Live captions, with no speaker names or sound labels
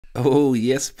Oh,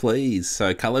 yes, please.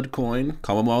 So, coloured coin,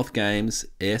 Commonwealth Games,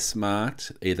 S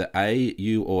marked, either A,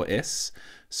 U, or S.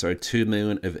 So, 2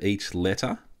 million of each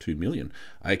letter. 2 million.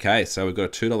 Okay, so we've got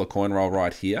a $2 coin roll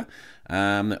right here.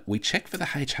 We check for the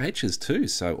HHs too.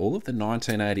 So, all of the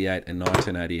 1988 and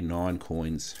 1989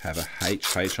 coins have a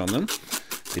HH on them.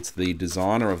 It's the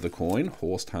designer of the coin,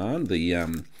 Horst Hahn,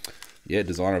 the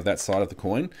designer of that side of the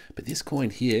coin. But this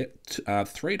coin here, $3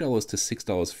 to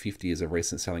 $6.50 is a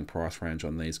recent selling price range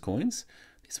on these coins.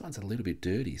 This one's a little bit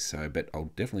dirty, but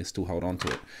I'll definitely still hold on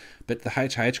to it. But the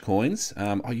HH coins,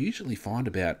 I usually find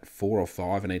about 4 or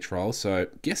 5 in each roll. So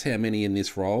guess how many in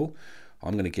this roll?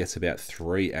 I'm going to guess about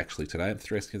 3 actually today. I'm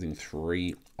guessing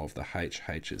 3 of the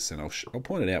HHs, and I'll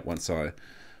point it out once I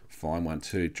find one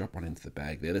too. Drop one into the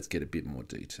bag there. Let's get a bit more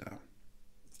detail.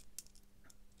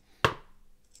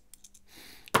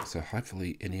 So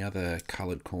hopefully any other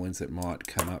coloured coins that might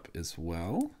come up as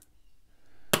well.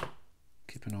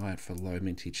 Keep an eye out for low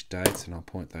mintage dates and I'll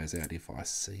point those out if I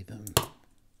see them.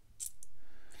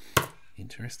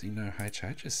 Interesting, no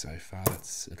HHs so far.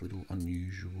 That's a little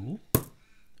unusual.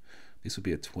 This will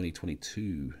be a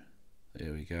 2022.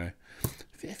 There we go.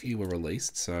 A fair few were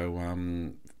released, so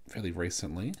fairly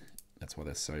recently. That's why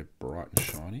they're so bright and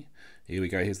shiny. Here we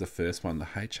go. Here's the first one, the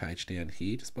HH down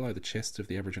here, just below the chest of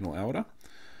the Aboriginal elder.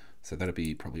 So that'll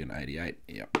be probably an 88.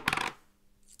 Yep.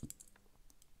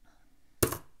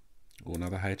 Or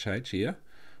another HH here.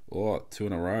 Or 2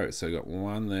 in a row. So we got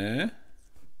one there.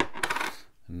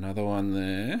 Another one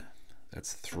there.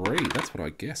 That's 3. That's what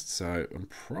I guessed. So I'm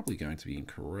probably going to be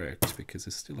incorrect because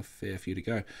there's still a fair few to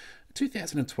go.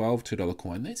 2012 $2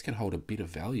 coin. These can hold a bit of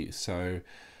value. So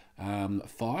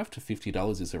 $5 to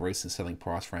 $50 is a recent selling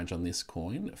price range on this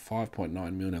coin. 5.9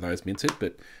 million of those minted,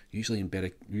 but usually in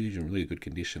really good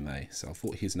condition. So I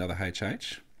thought here's another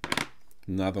HH,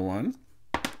 another one.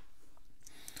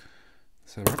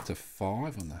 So we're up to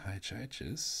 5 on the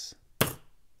HHs.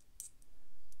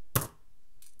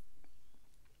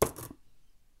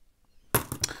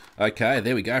 Okay,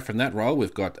 there we go. From that roll,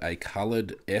 we've got a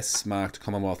coloured S-marked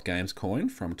Commonwealth Games coin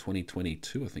from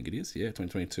 2022, I think it is. Yeah,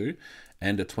 2022.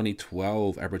 And a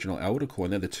 2012 Aboriginal Elder coin.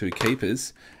 They're the 2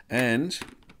 keepers. And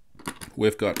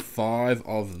we've got 5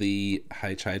 of the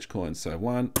HH coins. So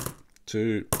 1,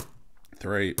 2,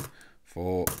 3,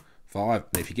 4, 5.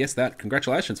 And if you guessed that,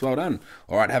 congratulations. Well done.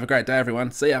 All right, have a great day, everyone.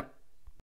 See ya.